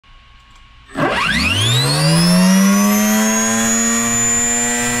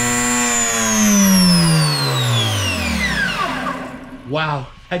Wow,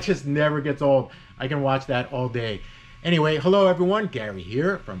 that just never gets old. I can watch that all day. Anyway, hello everyone, Gary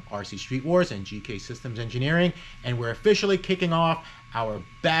here from RC Street Wars and GK Systems Engineering, and we're officially kicking off our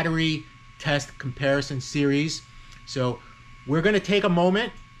battery test comparison series. So we're going to take a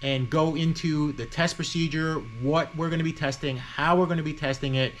moment and go into the test procedure, what we're going to be testing, how we're going to be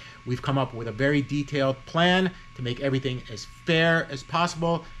testing it. We've come up with a very detailed plan to make everything as fair as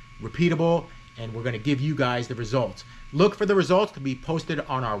possible, repeatable, and we're going to give you guys the results. Look for the results to be posted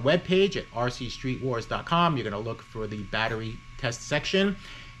on our webpage at rcstreetwars.com. You're going to look for the battery test section.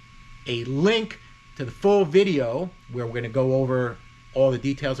 A link to the full video where we're going to go over all the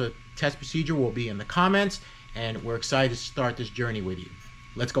details of the test procedure will be in the comments, and we're excited to start this journey with you.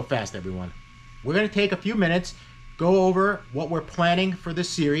 Let's go fast, everyone. We're going to take a few minutes, go over what we're planning for this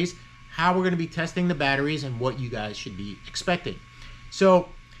series, how we're going to be testing the batteries, and what you guys should be expecting. So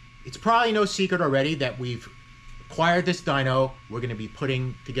it's probably no secret already that we've acquired this dyno. We're going to be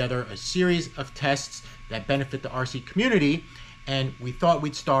putting together a series of tests that benefit the RC community, and we thought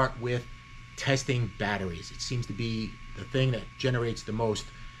we'd start with testing batteries. It seems to be the thing that generates the most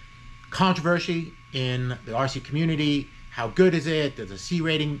controversy in the RC community. How good is it? Does the C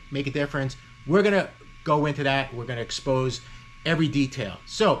rating make a difference? We're going to go into that. We're going to expose every detail.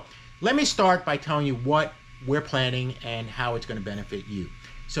 So let me start by telling you what we're planning and how it's going to benefit you.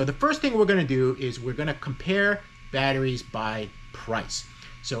 So the first thing we're going to do is we're going to compare batteries by price.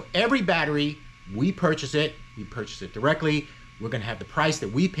 So every battery, we purchase it directly. We're going to have the price that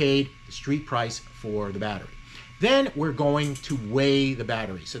we paid, the street price for the battery. Then we're going to weigh the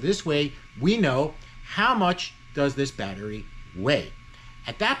battery. So this way we know how much does this battery weigh.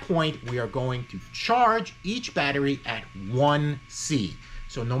 At that point, we are going to charge each battery at 1C.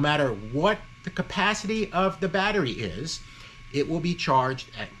 So no matter what the capacity of the battery is, it will be charged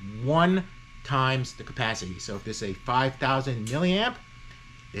at 1 times the capacity. So if this is a 5,000 milliamp,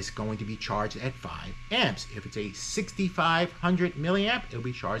 it's going to be charged at 5 amps. If it's a 6,500 milliamp, it'll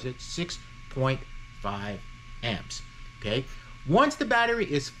be charged at 6.5 amps. Okay. Once the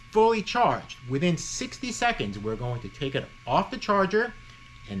battery is fully charged, within 60 seconds, we're going to take it off the charger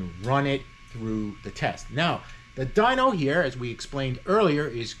and run it through the test. Now, the dyno here, as we explained earlier,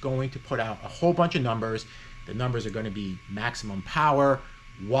 is going to put out a whole bunch of numbers. The numbers are going to be maximum power,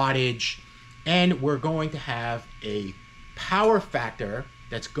 wattage, and we're going to have a power factor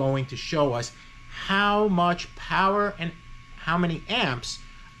that's going to show us how much power and how many amps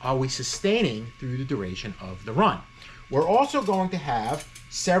are we sustaining through the duration of the run. We're also going to have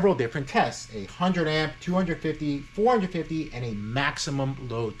several different tests, a 100 amp, 250, 450, and a maximum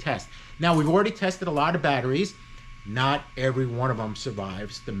load test. Now, we've already tested a lot of batteries. Not every one of them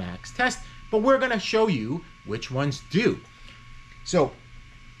survives the max test, but we're going to show you which ones do. So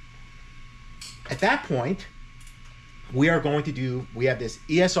at that point, we have this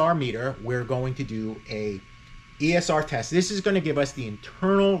ESR meter. We're going to do a ESR test. This is going to give us the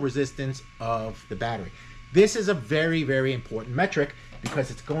internal resistance of the battery. This is a very, very important metric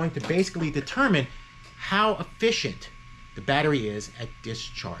because it's going to basically determine how efficient the battery is at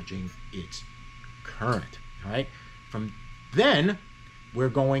discharging its current. All right. From then, we're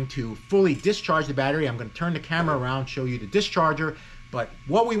going to fully discharge the battery. I'm going to turn the camera around, show you the discharger. But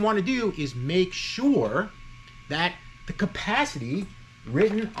what we want to do is make sure that the capacity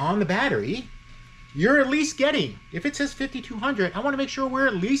written on the battery, you're at least getting. If it says 5,200, I want to make sure we're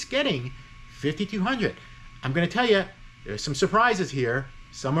at least getting 5,200. I'm going to tell you, there's some surprises here.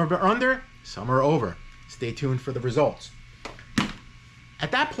 Some are under, some are over. Stay tuned for the results.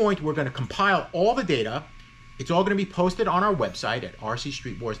 At that point, we're going to compile all the data. It's all going to be posted on our website at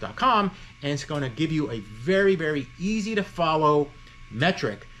rcstreetwars.com, and it's going to give you a very, very easy to follow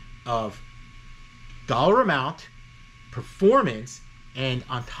metric of dollar amount, performance, and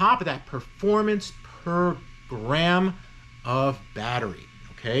on top of that, performance per gram of battery.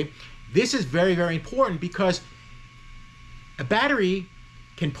 Okay. This is very, very important because a battery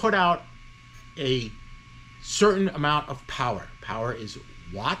can put out a certain amount of power. Power is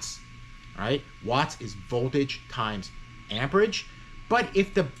watts, right? Watts is voltage times amperage. But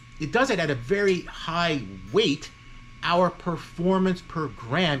if it does it at a very high weight, our performance per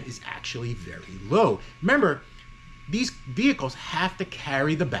gram is actually very low. Remember, these vehicles have to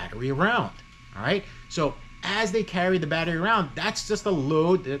carry the battery around, all right? So as they carry the battery around, that's just a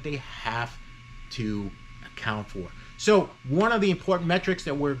load that they have to account for. So one of the important metrics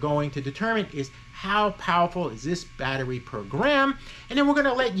that we're going to determine is how powerful is this battery per gram, and then we're going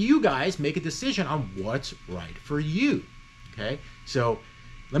to let you guys make a decision on what's right for you. Okay, so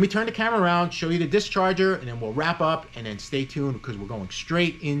let me turn the camera around, show you the discharger, and then we'll wrap up, and then stay tuned because we're going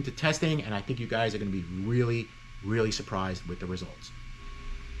straight into testing, and I think you guys are going to be really, really surprised with the results.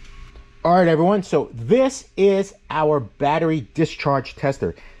 All right, everyone. So this is our battery discharge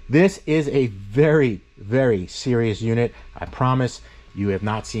tester. This is a very, very serious unit. I promise you have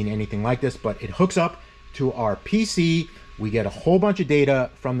not seen anything like this, but it hooks up to our PC. We get a whole bunch of data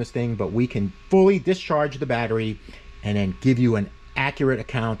from this thing, but we can fully discharge the battery and then give you an accurate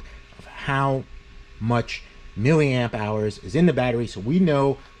account of how much milliamp hours is in the battery, so we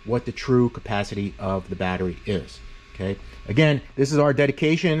know what the true capacity of the battery is. Okay, again, this is our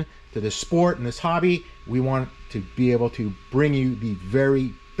dedication to this sport and this hobby. We want to be able to bring you the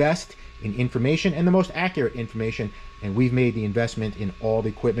very best in information and the most accurate information, and we've made the investment in all the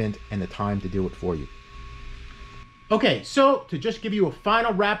equipment and the time to do it for you. Okay, so to just give you a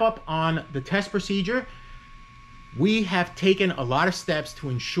final wrap up on the test procedure, we have taken a lot of steps to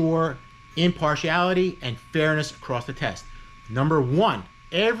ensure impartiality and fairness across the test. Number one,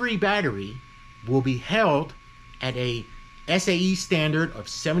 every battery will be held at a SAE standard of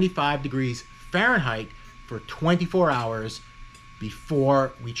 75 degrees Fahrenheit for 24 hours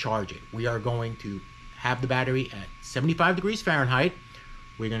before we charge it. We are going to have the battery at 75 degrees Fahrenheit.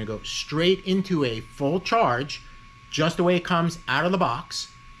 We're going to go straight into a full charge, just the way it comes out of the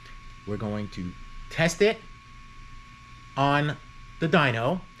box. We're going to test it on the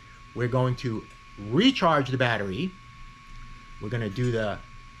dyno. We're going to recharge the battery. We're going to do the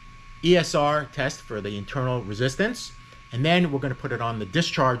ESR test for the internal resistance, and then we're going to put it on the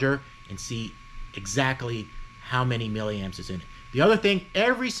discharger and see exactly how many milliamps is in it. The other thing,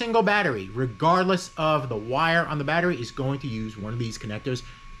 every single battery, regardless of the wire on the battery, is going to use one of these connectors,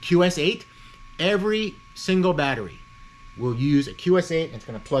 QS8. Every single battery will use a QS8, and it's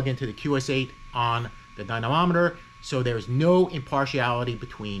going to plug into the QS8 on the dynamometer, so there's no impartiality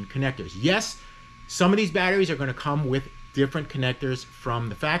between connectors. Yes, some of these batteries are going to come with different connectors from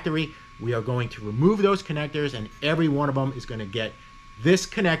the factory. We are going to remove those connectors, and every one of them is going to get this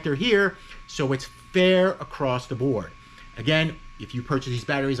connector here, so it's fair across the board. Again, if you purchase these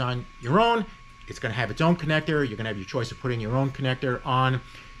batteries on your own, it's going to have its own connector. You're going to have your choice of putting your own connector on,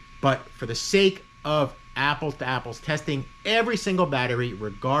 but for the sake of apples to apples testing, every single battery,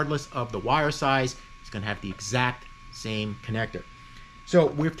 regardless of the wire size, is going to have the exact same connector. So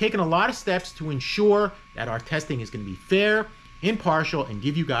we've taken a lot of steps to ensure that our testing is going to be fair, impartial, and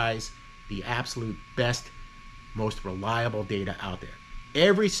give you guys the absolute best, most reliable data out there.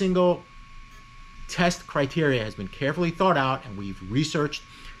 Every single test criteria has been carefully thought out, and we've researched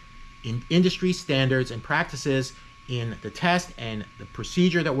in industry standards and practices in the test, and the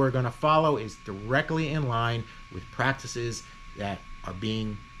procedure that we're going to follow is directly in line with practices that are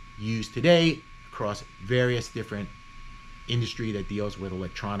being used today across various different industry that deals with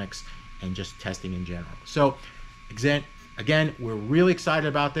electronics and just testing in general. So again, we're really excited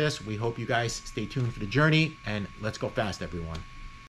about this. We hope you guys stay tuned for the journey, and let's go fast, everyone.